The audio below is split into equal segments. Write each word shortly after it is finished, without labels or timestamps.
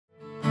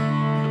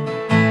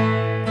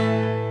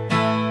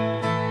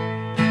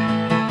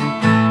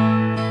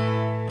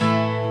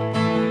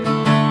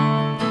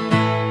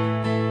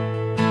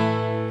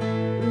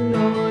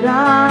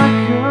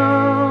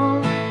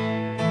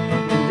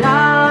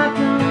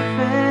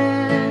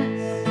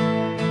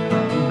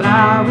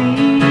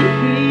Yahweh,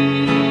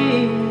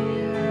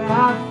 here I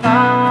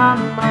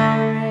find my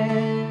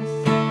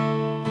rest.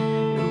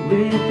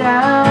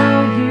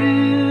 Without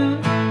you,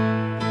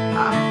 I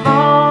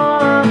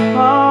fall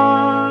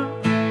apart.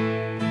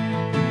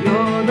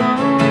 You're the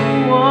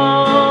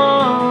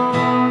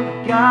one that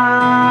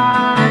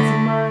guides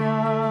my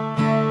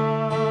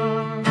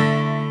heart.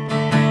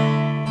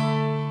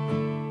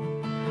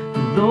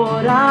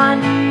 Lord, I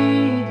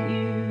need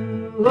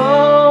you.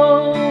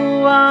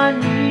 Oh, I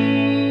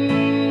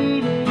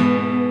need you.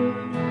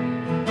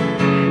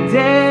 And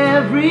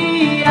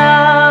every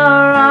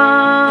hour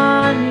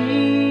I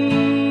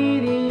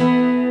need you.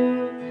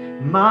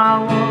 My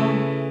one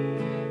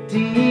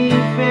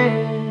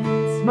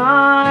defense,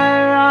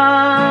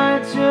 my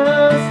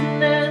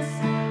righteousness.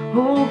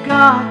 Oh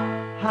God,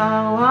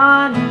 how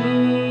I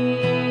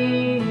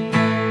need you.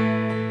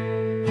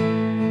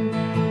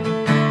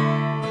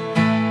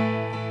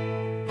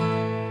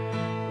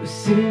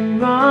 Sin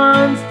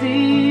runs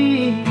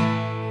deep,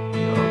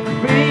 your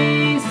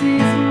grace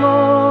is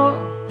more.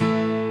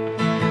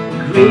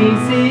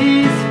 Grace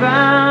is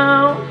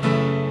found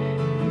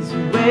is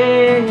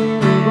where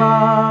you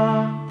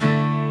are.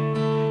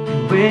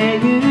 And where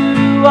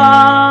you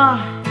are,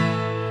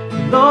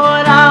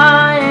 Lord,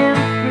 I am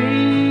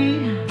free.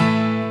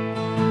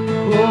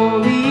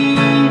 Holiness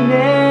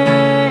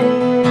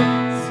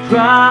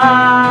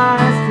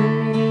cries to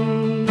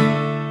me.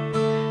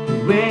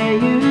 Where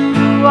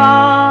you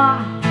are,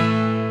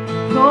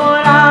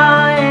 Lord,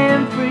 I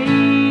am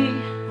free.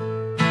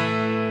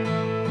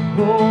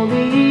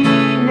 Holiness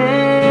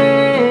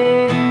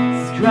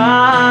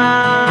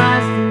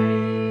cries to me.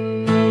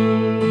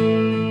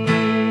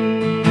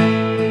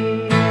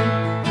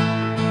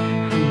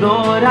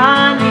 Lord,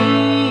 I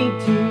need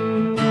to.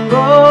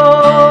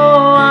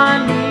 Oh, I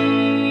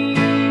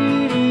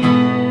need you.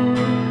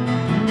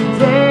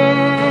 And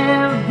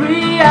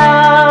every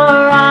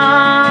hour I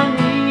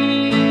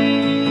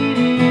need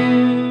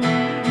you.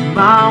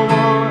 My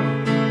one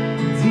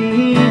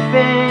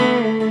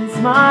defense,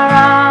 my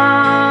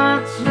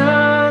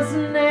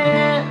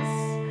righteousness.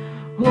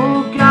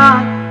 Oh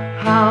God,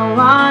 how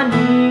I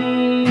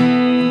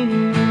need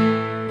you.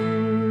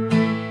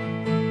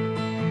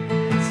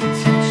 So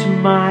teach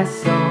my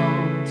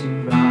song to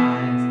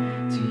rise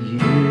to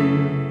you.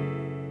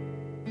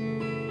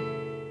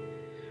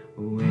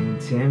 When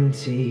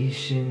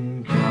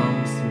temptation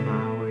comes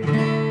my way,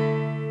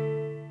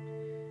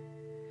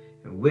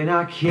 and when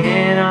I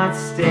cannot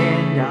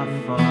stand, I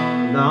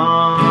fall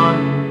on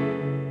you.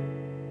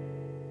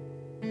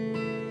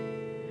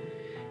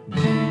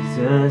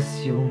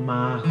 Jesus, you're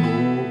my hope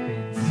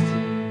and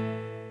stay.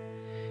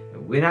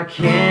 And when I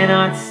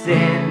cannot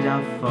stand,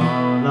 I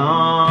fall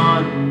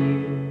on you.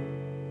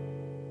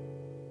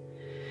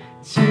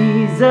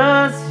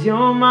 Jesus,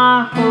 you're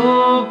my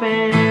hope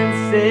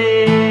and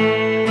stay.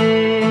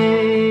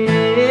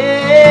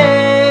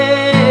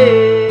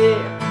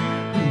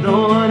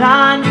 Lord,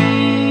 I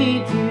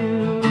need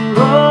you.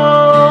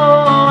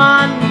 Oh, I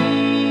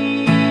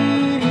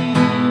need you.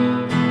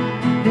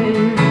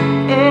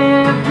 And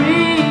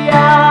every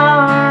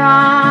hour I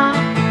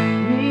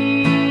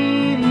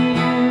need you.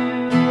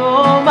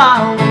 Oh, my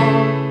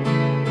one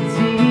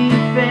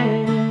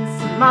defense,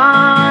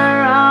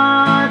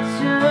 my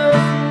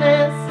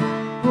righteousness.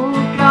 Oh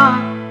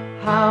God,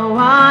 how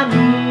I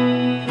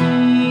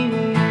need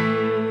you.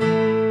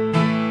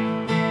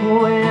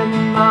 Oh, and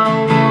my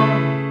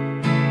one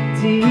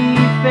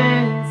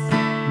defense,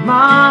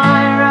 my